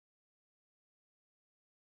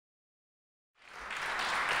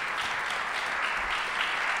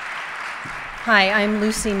Hi, I'm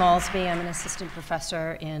Lucy Maulsby. I'm an assistant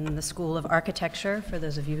professor in the School of Architecture, for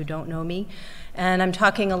those of you who don't know me. And I'm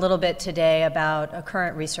talking a little bit today about a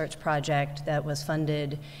current research project that was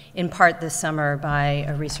funded in part this summer by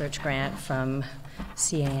a research grant from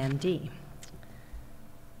CAMD.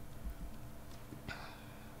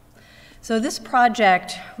 So this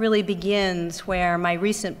project really begins where my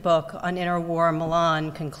recent book on interwar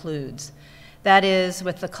Milan concludes. That is,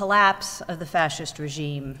 with the collapse of the fascist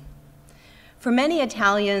regime. For many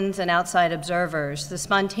Italians and outside observers, the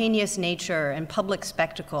spontaneous nature and public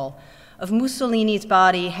spectacle of Mussolini's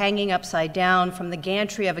body hanging upside down from the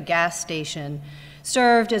gantry of a gas station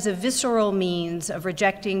served as a visceral means of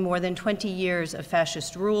rejecting more than 20 years of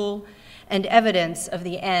fascist rule and evidence of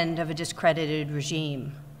the end of a discredited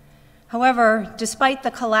regime. However, despite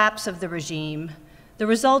the collapse of the regime, the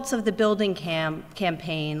results of the building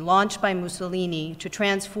campaign launched by Mussolini to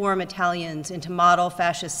transform Italians into model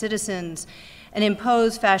fascist citizens and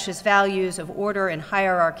impose fascist values of order and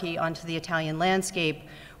hierarchy onto the Italian landscape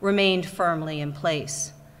remained firmly in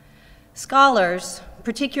place. Scholars,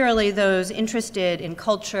 particularly those interested in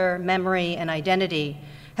culture, memory, and identity,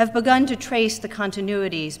 have begun to trace the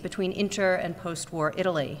continuities between inter- and post-war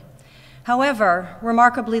Italy. However,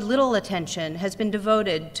 remarkably little attention has been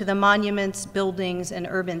devoted to the monuments, buildings, and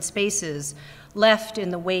urban spaces left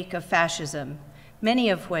in the wake of fascism,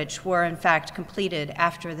 many of which were in fact completed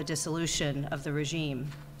after the dissolution of the regime.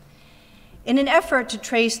 In an effort to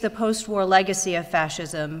trace the post-war legacy of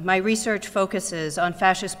fascism, my research focuses on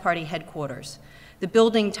Fascist Party headquarters, the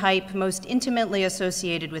building type most intimately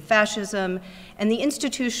associated with fascism, and the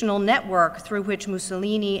institutional network through which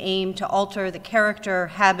Mussolini aimed to alter the character,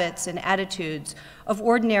 habits, and attitudes of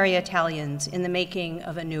ordinary Italians in the making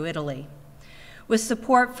of a new Italy. With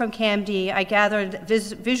support from CAMD, I gathered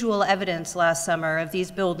visual evidence last summer of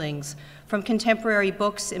these buildings from contemporary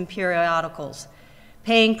books and periodicals,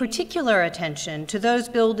 paying particular attention to those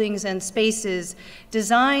buildings and spaces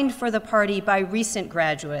designed for the party by recent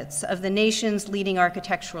graduates of the nation's leading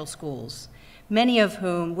architectural schools, many of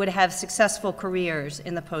whom would have successful careers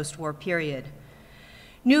in the post-war period.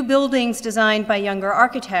 New buildings designed by younger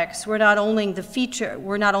architects were not only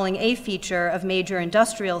a feature of major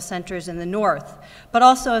industrial centers in the north, but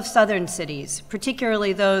also of southern cities,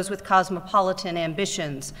 particularly those with cosmopolitan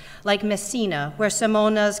ambitions, like Messina, where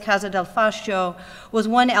Simona's Casa del Fascio was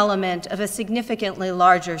one element of a significantly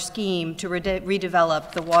larger scheme to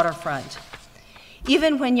redevelop the waterfront.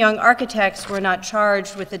 Even when young architects were not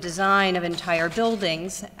charged with the design of entire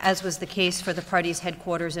buildings, as was the case for the party's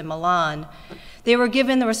headquarters in Milan, they were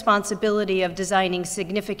given the responsibility of designing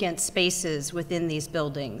significant spaces within these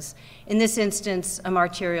buildings. In this instance, a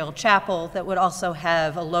martyrial chapel that would also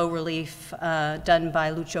have a low relief done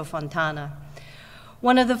by Lucio Fontana.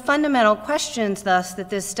 One of the fundamental questions, thus,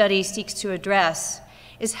 that this study seeks to address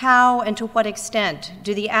is how and to what extent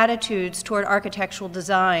do the attitudes toward architectural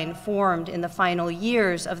design formed in the final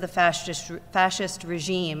years of the fascist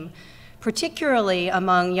regime, particularly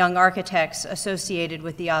among young architects associated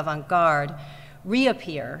with the avant-garde,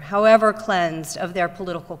 reappear, however cleansed of their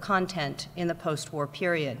political content in the post-war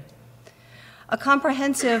period. A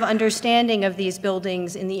comprehensive understanding of these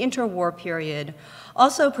buildings in the interwar period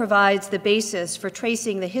also provides the basis for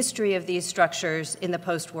tracing the history of these structures in the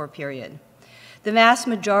post-war period. The vast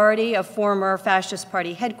majority of former Fascist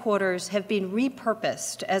Party headquarters have been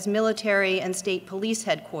repurposed as military and state police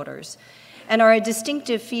headquarters and are a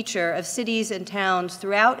distinctive feature of cities and towns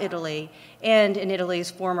throughout Italy and in Italy's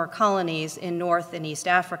former colonies in North and East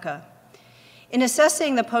Africa. In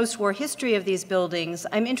assessing the post-war history of these buildings,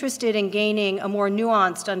 I'm interested in gaining a more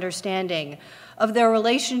nuanced understanding of their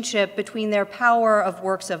relationship between their power of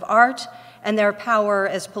works of art and their power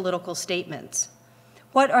as political statements.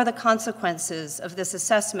 What are the consequences of this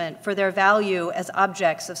assessment for their value as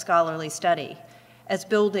objects of scholarly study, as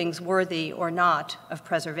buildings worthy or not of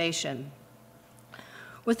preservation?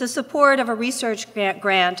 With the support of a research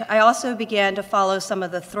grant, I also began to follow some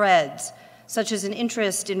of the threads, such as an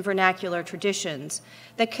interest in vernacular traditions,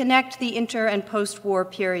 that connect the inter- and post-war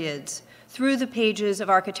periods through the pages of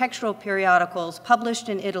architectural periodicals published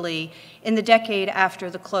in Italy in the decade after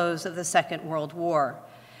the close of the Second World War.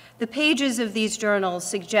 The pages of these journals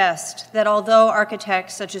suggest that although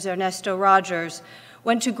architects such as Ernesto Rogers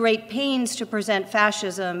went to great pains to present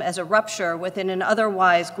fascism as a rupture within an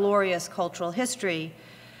otherwise glorious cultural history,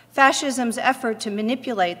 fascism's effort to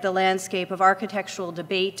manipulate the landscape of architectural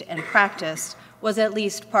debate and practice was at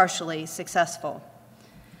least partially successful.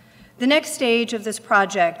 The next stage of this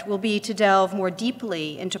project will be to delve more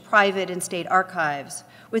deeply into private and state archives,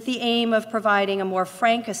 with the aim of providing a more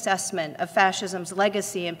frank assessment of fascism's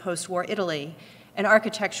legacy in post-war Italy and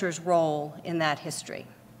architecture's role in that history.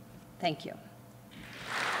 Thank you.